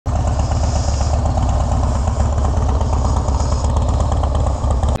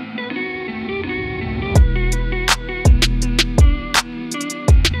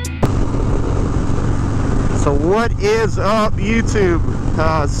What is up, YouTube?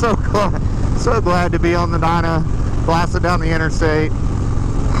 So glad to be on the Dyna, blasting down the interstate,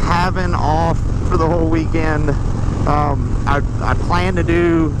 having off for the whole weekend. I plan to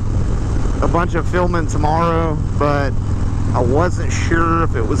do a bunch of filming tomorrow, but I wasn't sure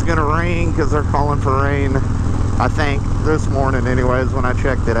if it was going to rain because they're calling for rain, I think, this morning anyways, when I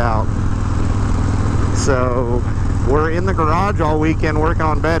checked it out. So we're in the garage all weekend working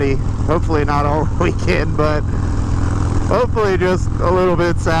on Betty. Hopefully not all weekend, but hopefully just a little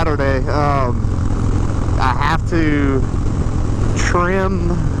bit Saturday. I have to trim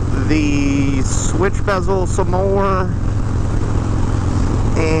the switch bezel some more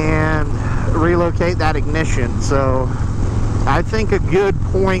and relocate that ignition. So I think a good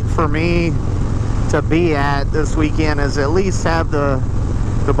point for me to be at this weekend is at least have the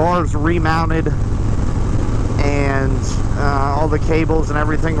bars remounted and all the cables and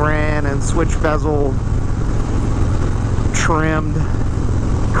everything ran and switch bezel trimmed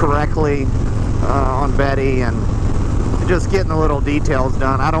correctly on Betty, and just getting the little details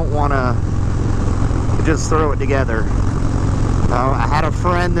done. I don't want to just throw it together. I had a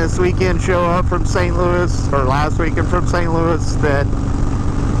friend this weekend show up from St. Louis, or last weekend from St. Louis, that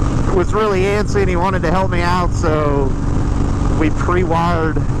was really antsy and he wanted to help me out, so we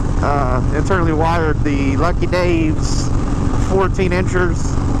pre-wired, internally wired the Lucky Dave's 14 inchers.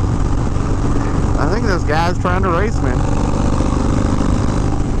 I think this guy's trying to race me.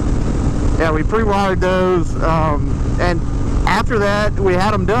 Yeah, we pre-wired those, and after that we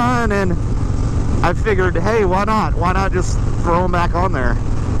had them done, and I figured, hey, why not just throw them back on there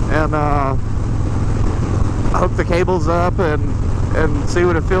and hook the cables up and see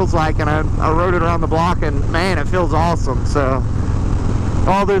what it feels like. And I rode it around the block, and man, it feels awesome. So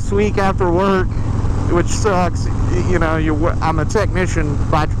all this week after work, which sucks, you know, I'm a technician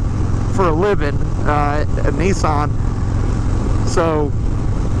for a living at Nissan, so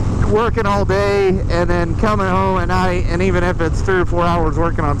working all day and then coming home at night, and even if it's 3 or 4 hours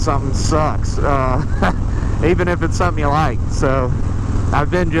working on something, sucks. Even if it's something you like. So I've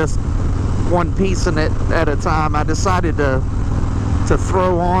been just one piece in it at a time. I decided to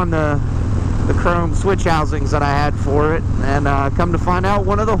throw on the chrome switch housings that I had for it, and come to find out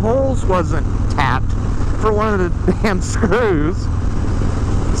one of the holes wasn't tapped for one of the damn screws.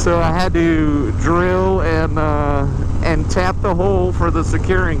 So I had to drill and tap the hole for the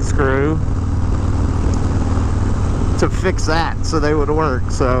securing screw to fix that so they would work.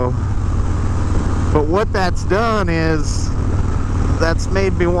 So, but what that's done is that's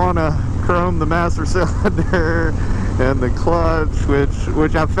made me want to chrome the master cylinder and the clutch,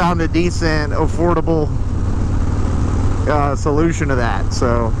 which I found a decent, affordable solution to that.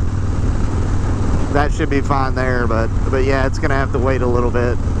 So that should be fine there, but yeah, it's gonna have to wait a little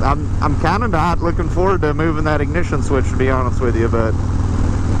bit. I'm kind of not looking forward to moving that ignition switch, to be honest with you, but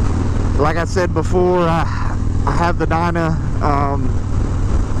like I said before, I have the Dyna,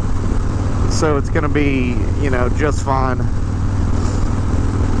 so it's gonna be, you know, just fine.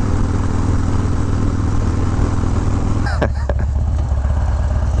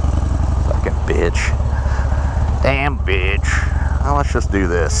 Fucking bitch. Damn bitch. Well, let's just do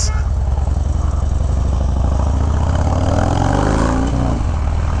this.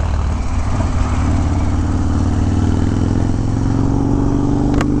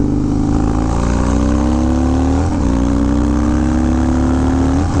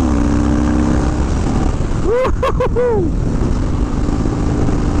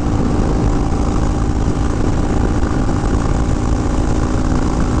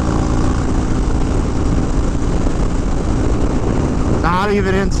 Not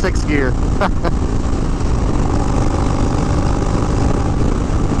even in 6th gear.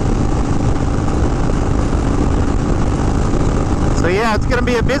 So yeah, it's gonna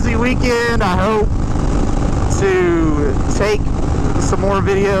be a busy weekend. I hope to take some more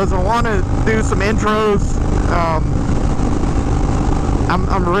videos. I want to do some intros.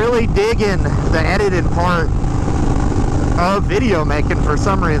 I'm really digging the editing part of video making for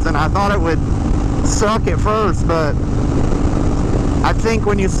some reason. I thought it would suck at first, but I think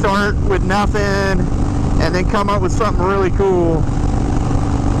when you start with nothing and then come up with something really cool,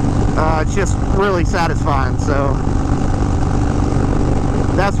 it's just really satisfying. So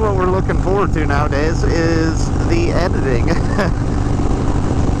that's what we're looking forward to nowadays, is the editing.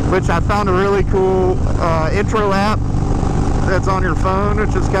 Which I found a really cool intro app that's on your phone,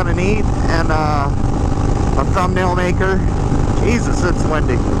 which is kind of neat, and a thumbnail maker. Jesus, it's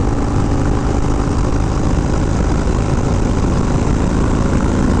windy.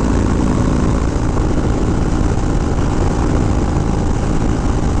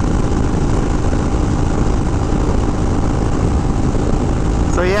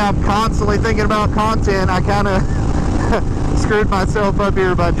 So yeah, I'm constantly thinking about content. I kind of screwed myself up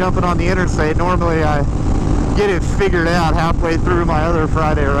here by jumping on the interstate. Normally I get it figured out halfway through my other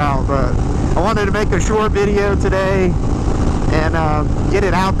Friday route, but I wanted to make a short video today and get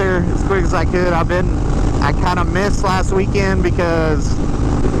it out there as quick as I could. I kind of missed last weekend because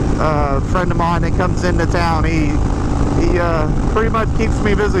a friend of mine that comes into town, he pretty much keeps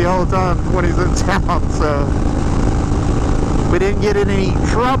me busy all the time when he's in town, so we didn't get in any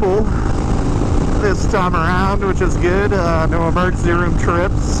trouble this time around, which is good. No emergency room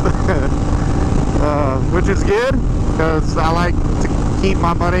trips, which is good because I like to keep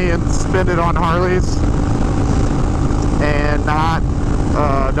my money and spend it on Harleys and not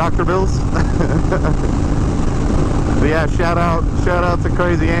Dr. Bills. But yeah, shout out to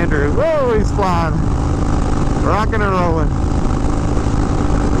Crazy Andrew. Whoa, he's flying, rocking and rolling.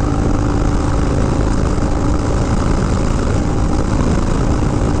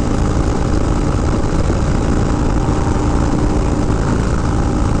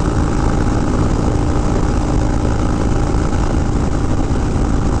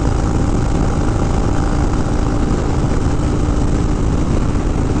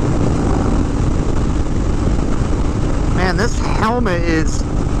 This helmet is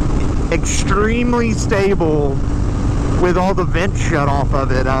extremely stable with all the vents shut off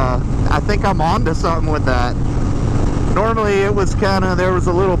of it. I think I'm onto something with that. Normally it was kind of, there was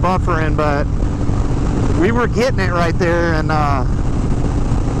a little buffering, but we were getting it right there, and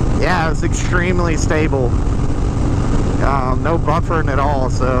yeah, it was extremely stable. No buffering at all,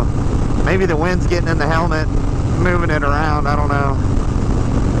 so maybe the wind's getting in the helmet, moving it around, I don't know.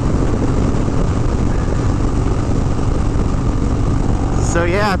 So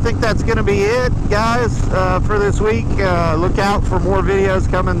yeah, I think that's gonna be it, guys, for this week. Look out for more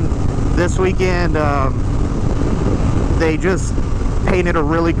videos coming this weekend. They just painted a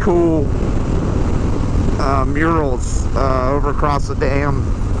really cool murals over across the dam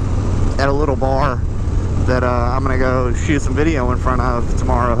at a little bar that I'm gonna go shoot some video in front of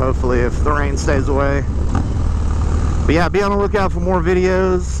tomorrow, hopefully, if the rain stays away. But yeah, be on the lookout for more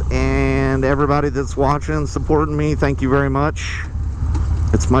videos, and everybody that's watching, supporting me, thank you very much.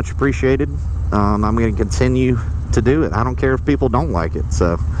 It's much appreciated. I'm going to continue to do it. I don't care if people don't like it.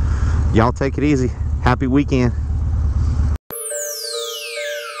 So y'all take it easy. Happy weekend.